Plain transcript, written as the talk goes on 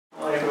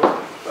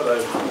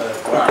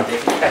Right,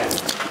 okay.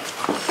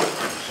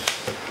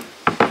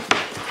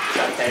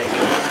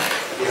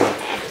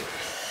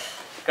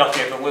 Got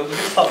you, but we'll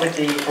start with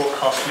the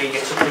broadcast media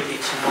to preview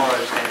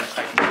tomorrow's game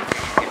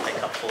if they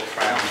cut fourth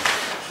round.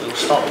 We'll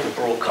start with the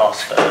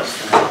broadcast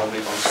first, and then we'll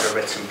move on to the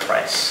written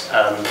press.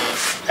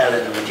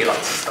 Ellen, would you like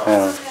to start?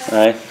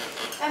 Right.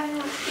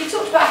 You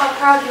talked about how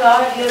proud you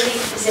are of your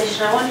league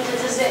position. I wondered,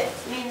 does it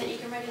mean that you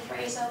can really throw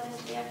yourself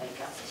into the FA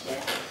Cup this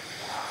year?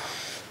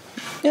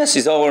 Yes,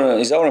 it's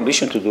our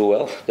ambition to do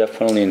well,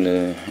 definitely in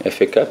the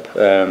FA Cup.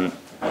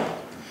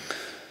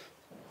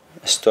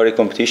 Historic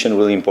competition,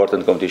 really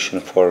important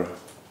competition for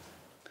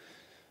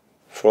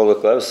all the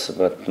clubs,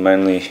 but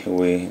mainly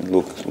we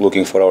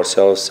looking for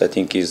ourselves. I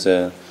think it's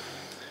a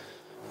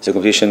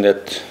competition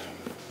that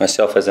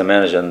myself as a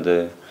manager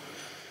and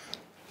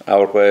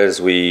our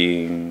players,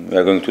 we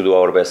are going to do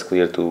our best,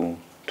 clear, to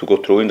go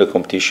through in the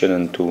competition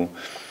and to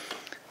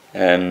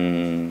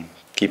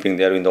keeping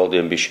there with all the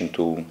ambition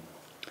to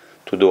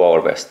do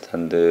our best.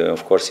 And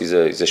of course, it's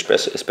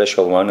a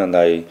special one, and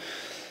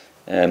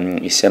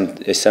it's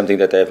something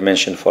that I have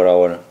mentioned for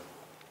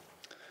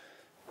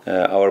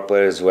our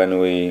players when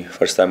we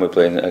first time we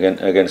played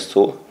against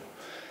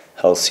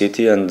Hull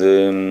City, and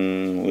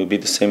will be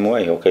the same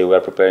way. Okay, we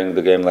are preparing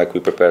the game like we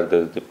prepared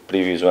the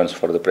previous ones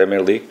for the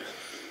Premier League,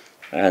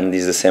 and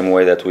it's the same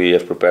way that we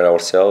have prepared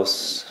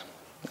ourselves,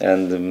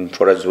 and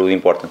for us it's really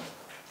important.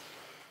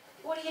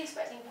 What are you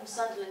expecting from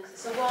Sunderland?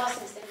 Because it's a while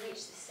since they've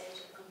reached this stage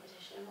of the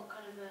competition. What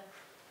kind of a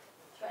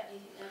threat do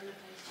you think they're going to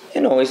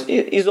pose to you?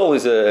 You know,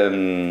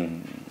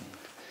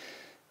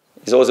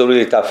 it's always a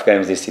really tough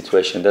game, this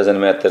situation. It doesn't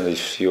matter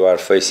if you are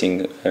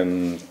facing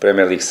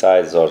Premier League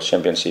sides or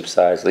Championship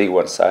sides, League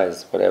One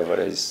sides, whatever.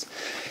 It's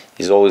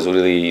always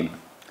really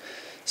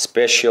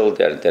special,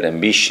 their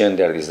ambition,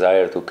 their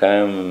desire to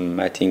come.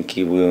 I think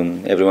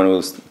everyone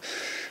will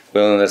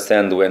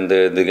understand when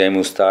the game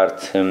will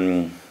start.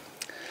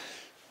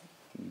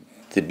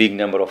 The big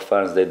number of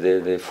fans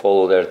they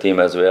follow their team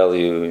as well.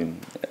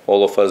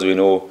 All of us, we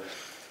know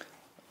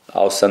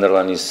how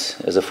Sunderland is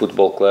as a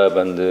football club,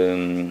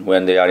 and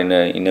when they are in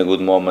a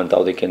good moment,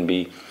 how they can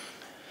be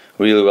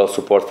really well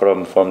support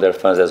from their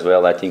fans as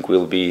well. I think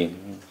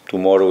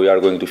tomorrow we are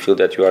going to feel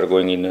that you are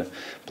going in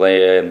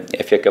play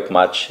a FA Cup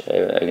match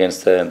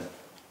against a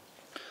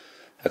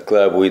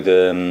club with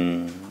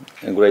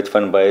a great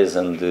fan base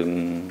and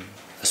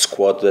a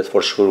squad that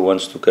for sure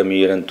wants to come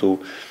here and to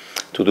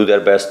do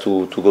their best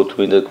to go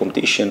through the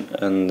competition,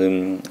 and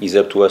it's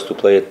up to us to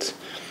play it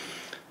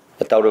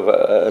at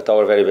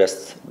our very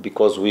best,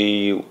 because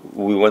we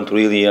want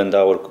really, and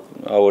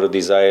our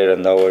desire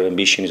and our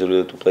ambition is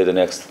really to play the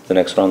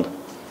next round.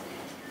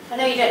 I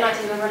know you don't like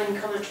to go running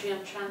commentary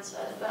on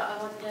transfers, but I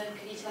wonder,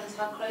 could you tell us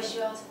how close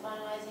you are to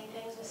finalising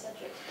things with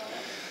Cedric?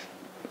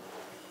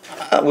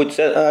 I would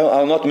say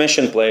I'll not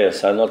mention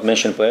players. I'll not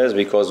mention players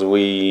because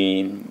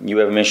you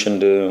have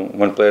mentioned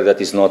one player that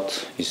is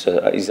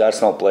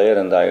Arsenal player,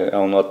 and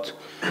I'll not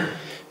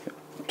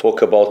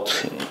talk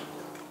about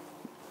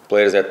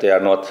players that they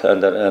are not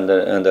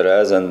under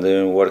us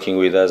and working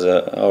with us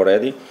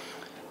already.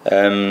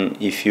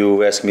 If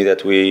you ask me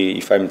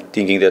if I'm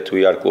thinking that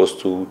we are close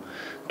to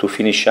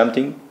finish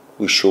something,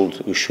 we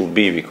should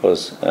be,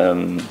 because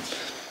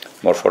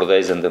more 4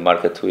 days and the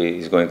market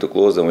is going to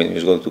close, the window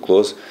is going to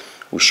close.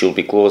 We should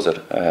be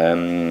closer,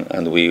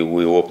 and we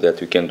hope that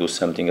we can do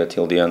something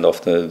until the end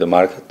of the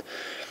market.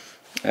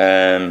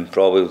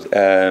 Probably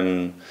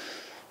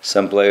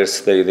some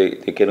players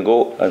they can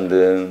go,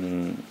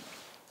 and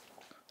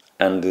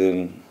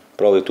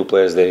probably 2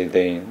 players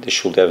they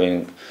should have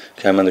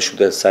come and they should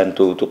have signed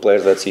 2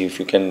 players. Let's see if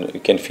you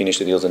can finish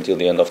the deals until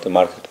the end of the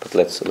market. But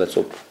let's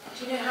hope.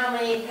 Do you know how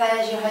many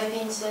players you're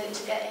hoping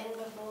to get in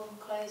before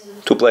close?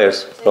 2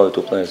 players, probably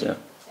 2 players. Yeah.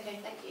 Okay,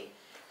 thank you.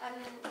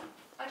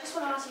 I just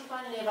want to ask you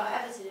finally about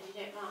Everton, if you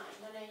don't mind.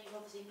 I know you've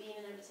obviously been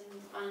an Everton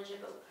manager,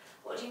 but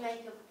what do you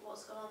make of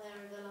what's gone on there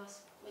over the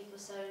last week or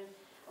so? And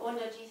I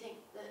wonder, do you think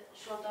that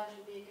Sean Dyche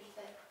would be a good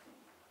fit?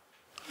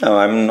 No,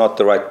 I'm not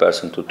the right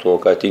person to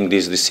talk. I think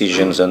these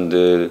decisions and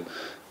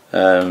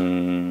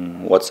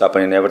what's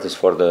happening in Everton is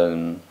for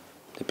the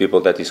people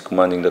that is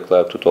commanding the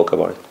club to talk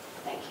about it.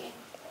 Thank you.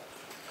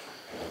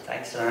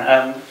 Thanks.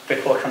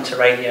 Before I come to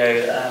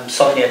radio,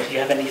 Sonia, do you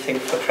have anything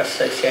for Press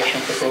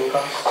Association for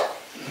broadcast?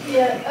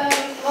 Yeah,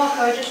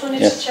 Marco, I just wanted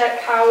to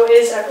check, how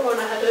is everyone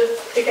ahead of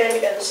the game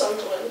against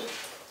Sunderland?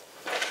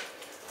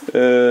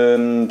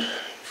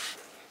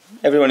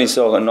 Everyone is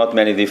not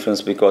many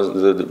difference, because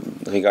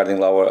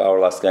regarding our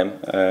last game,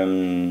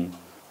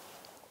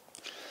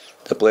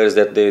 the players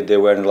that they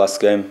were in the last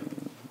game,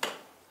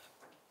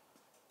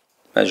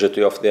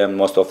 majority of them,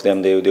 most of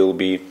them, they will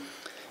be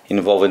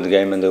involved in the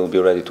game and they will be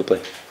ready to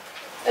play.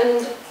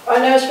 And I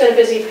know it's been a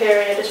busy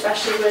period,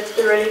 especially with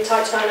the really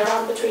tight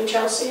turnaround between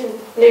Chelsea and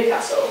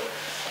Newcastle.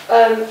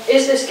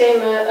 Is this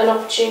game an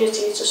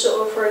opportunity to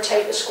sort of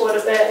rotate the squad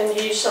a bit and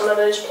use some of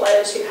those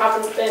players who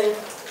haven't been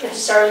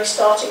necessarily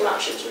starting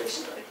matches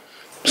recently?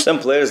 Some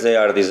players, they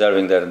are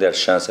deserving their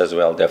chance as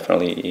well,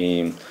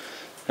 definitely.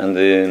 And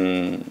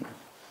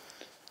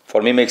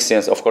for me makes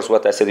sense. Of course,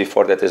 what I said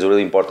before, that is a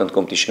really important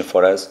competition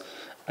for us,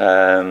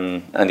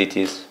 and it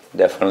is,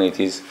 definitely it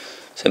is.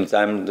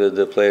 Sometimes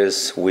the players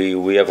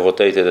we have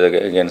rotated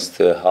against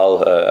Hull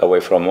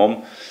away from home,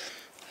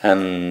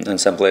 and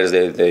some players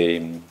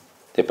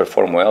they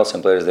perform well.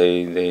 Some players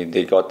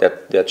they got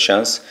that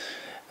chance,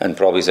 and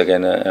probably is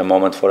again a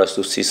moment for us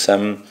to see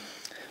some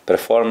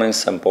performance,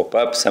 some pop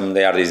up. Some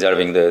they are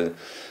deserving the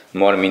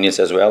more minutes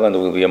as well, and it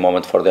will be a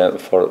moment for them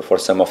for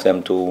some of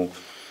them to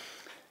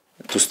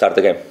start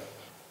the game.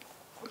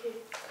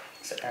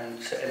 And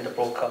in the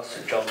broadcast,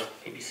 John,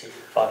 BBC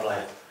 5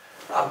 Live.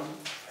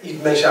 You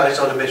mentioned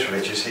Alexander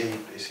Mitrovic. Is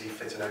he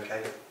fit and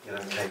okay? You know,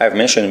 okay. I've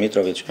mentioned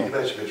Mitrovic. You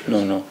mentioned Mitrovic. No.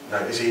 No.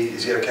 Is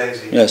he okay?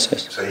 Is he, Yes.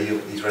 So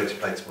he's ready to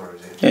play tomorrow,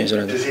 is he? Yeah, he's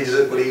ready.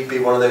 Will he be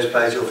one of those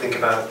players you'll think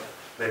about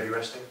maybe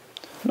resting?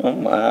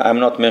 No, I'm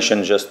not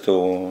mentioned just to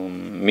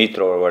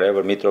Mitro or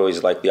whatever. Mitro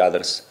is like the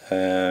others.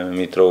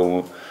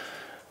 Mitro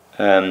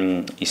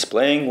is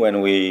playing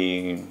when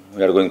we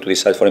are going to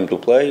decide for him to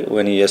play.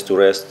 When he has to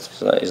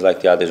rest, is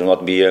like the others. Will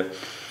not be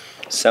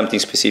something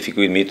specific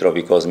with Mitro,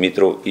 because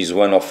Mitro is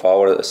one of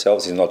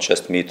ourselves. It's not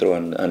just Mitro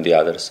and the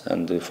others.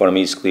 And for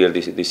me, it's clear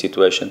the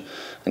situation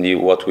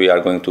and what we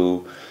are going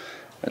to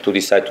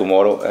decide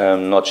tomorrow.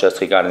 Not just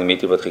regarding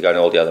Mitro, but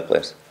regarding all the other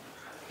players.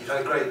 You've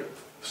had a great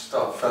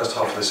start, first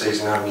half of the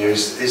season, haven't you?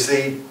 Is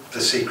the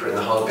secret and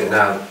the hard bit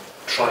now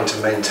trying to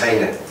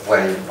maintain it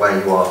where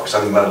you are? Because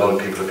I think a lot of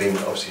people have been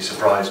obviously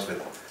surprised with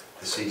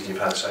the season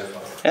you've had so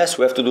far. Yes,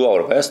 we have to do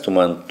our best to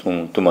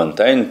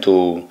maintain,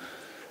 to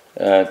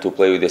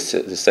play with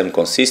the same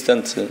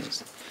consistency,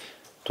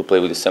 to play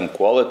with the same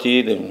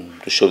quality,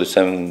 to show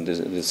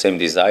the same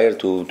desire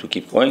to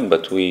keep going.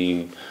 But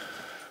we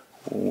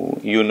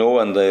know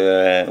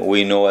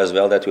as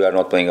well that we are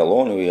not playing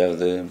alone. We have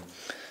the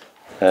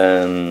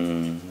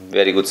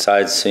very good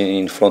sides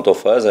in front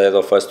of us, ahead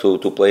of us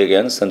to play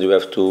against, and we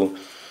have to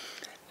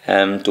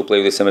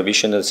play with some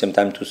ambition at the same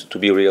time to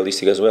be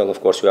realistic as well. Of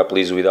course, we are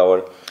pleased with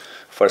our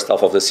first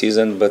half of the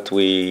season, but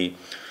we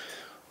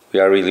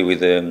are really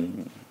with the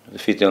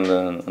feet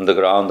on the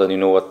ground, and you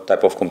know what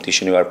type of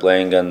competition we are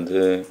playing, and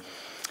we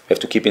have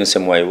to keep in the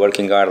same way,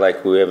 working hard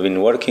like we have been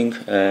working,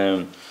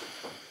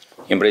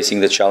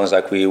 embracing the challenge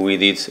like we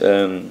did.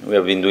 We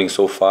have been doing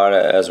so far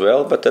as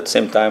well, but at the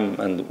same time,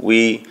 and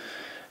we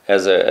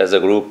as a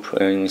group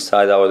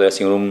inside our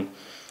dressing room,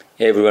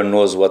 everyone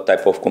knows what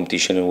type of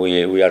competition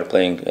we are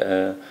playing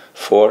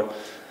for.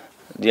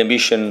 The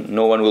ambition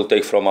no one will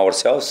take from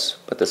ourselves,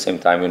 but at the same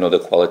time, you know the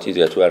quality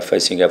that we are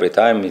facing every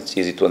time. It's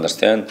easy to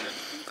understand.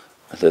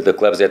 The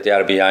clubs that they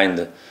are behind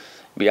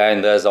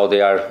us, how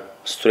they are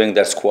strengthening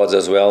their squads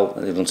as well.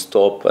 They don't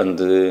stop, and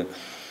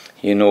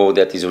you know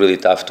that it's really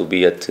tough to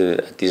be at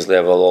this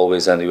level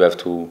always, and you have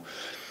to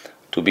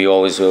be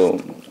always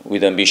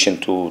with ambition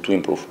to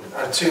improve.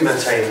 And to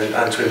maintain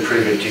and to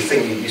improve it, do you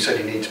think, you said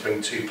you need to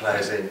bring 2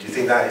 players in, do you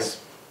think that is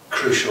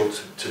crucial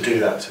to do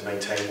that, to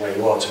maintain where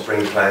you are, to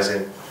bring players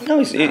in? No,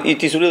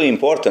 it is really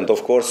important.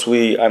 Of course,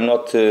 I'm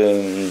not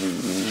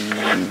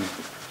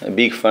a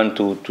big fan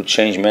to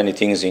change many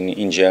things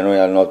in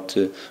general. I'm not,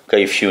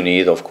 okay, if you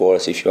need, of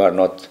course,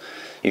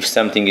 if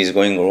something is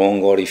going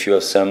wrong, or if you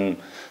have some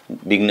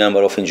big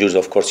number of injuries,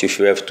 of course, if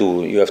you have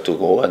to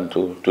go and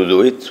to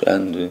do it.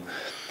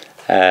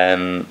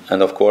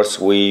 And of course,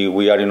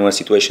 we are in a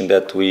situation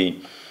that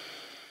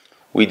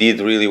we did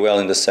really well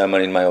in the summer,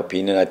 in my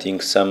opinion. I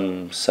think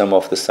some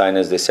of the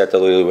signers, they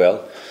settled really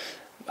well.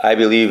 I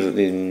believe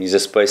there is a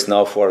space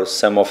now for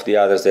some of the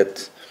others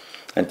that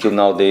until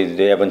now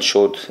they haven't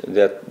showed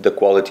that the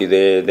quality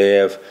they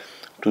have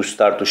to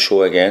start to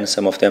show again.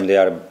 Some of them, they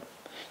are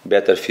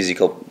better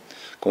physical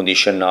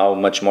condition now,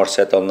 much more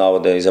settled now.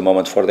 There is a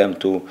moment for them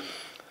to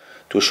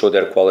show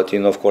their quality.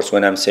 And of course,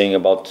 when I'm saying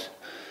about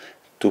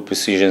 2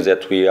 positions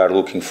that we are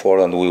looking for,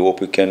 and we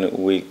hope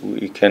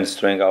we can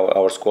strengthen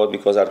our squad,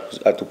 because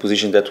are 2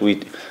 positions that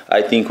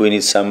I think we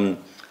need some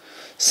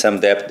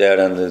depth there,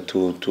 and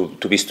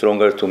to be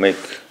stronger, to make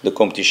the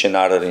competition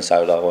harder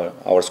inside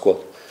our squad.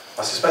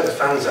 I suspect the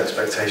fans'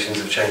 expectations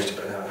have changed a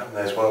bit now, haven't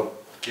they, as well?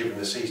 Given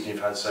the season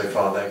you've had so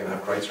far, they're going to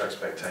have greater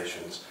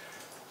expectations.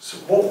 So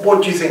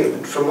what do you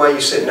think, from where you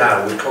sit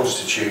now, would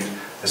constitute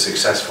a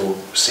successful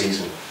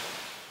season?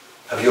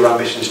 Have your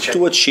ambitions changed?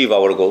 To achieve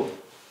our goal.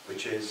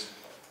 Which is?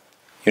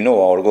 You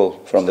know our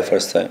goal from the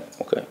first time.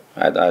 Okay,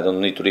 I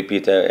don't need to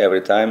repeat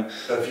every time.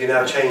 So have you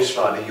now changed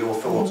slightly your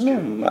thoughts?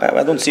 No,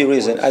 I don't see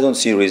reason. I don't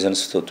see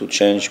reasons to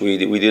change. We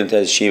didn't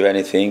achieve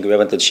anything. We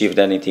haven't achieved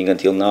anything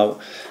until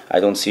now. I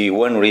don't see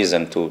one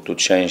reason to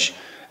change.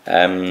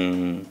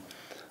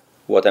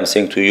 What I'm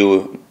saying to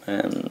you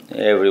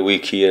every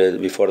week here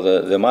before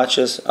the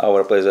matches,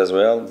 our players as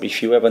well.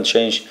 If you haven't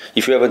changed,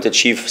 if you haven't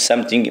achieved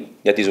something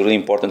that is really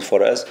important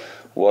for us,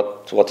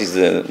 what is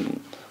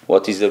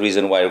the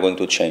reason why you're going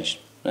to change?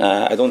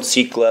 I don't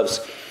see clubs,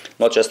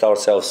 not just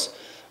ourselves,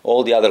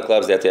 all the other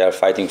clubs that they are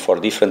fighting for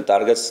different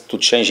targets, to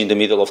change in the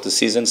middle of the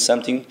season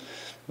something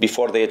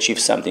before they achieve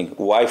something.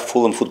 Why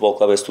Fulham Football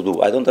Club has to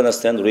do? I don't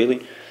understand really,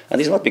 and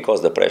it's not because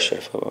the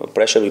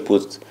pressure we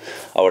put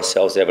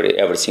ourselves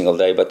every single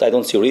day. But I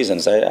don't see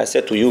reasons. I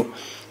said to you,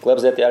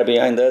 clubs that are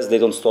behind us, they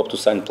don't stop to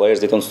sign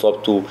players. They don't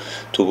stop to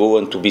go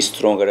and to be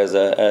stronger as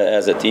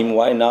a team.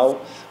 Why now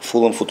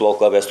Fulham Football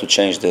Club has to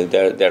change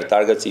their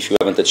targets if you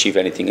haven't achieved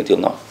anything until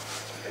now?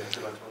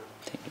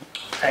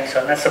 Thanks,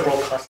 and that's the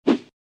broadcast.